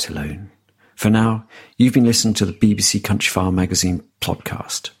listen to it alone. For now, you've been listening to the BBC Countryfile magazine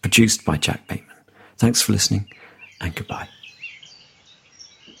podcast, produced by Jack Bateman. Thanks for listening, and goodbye.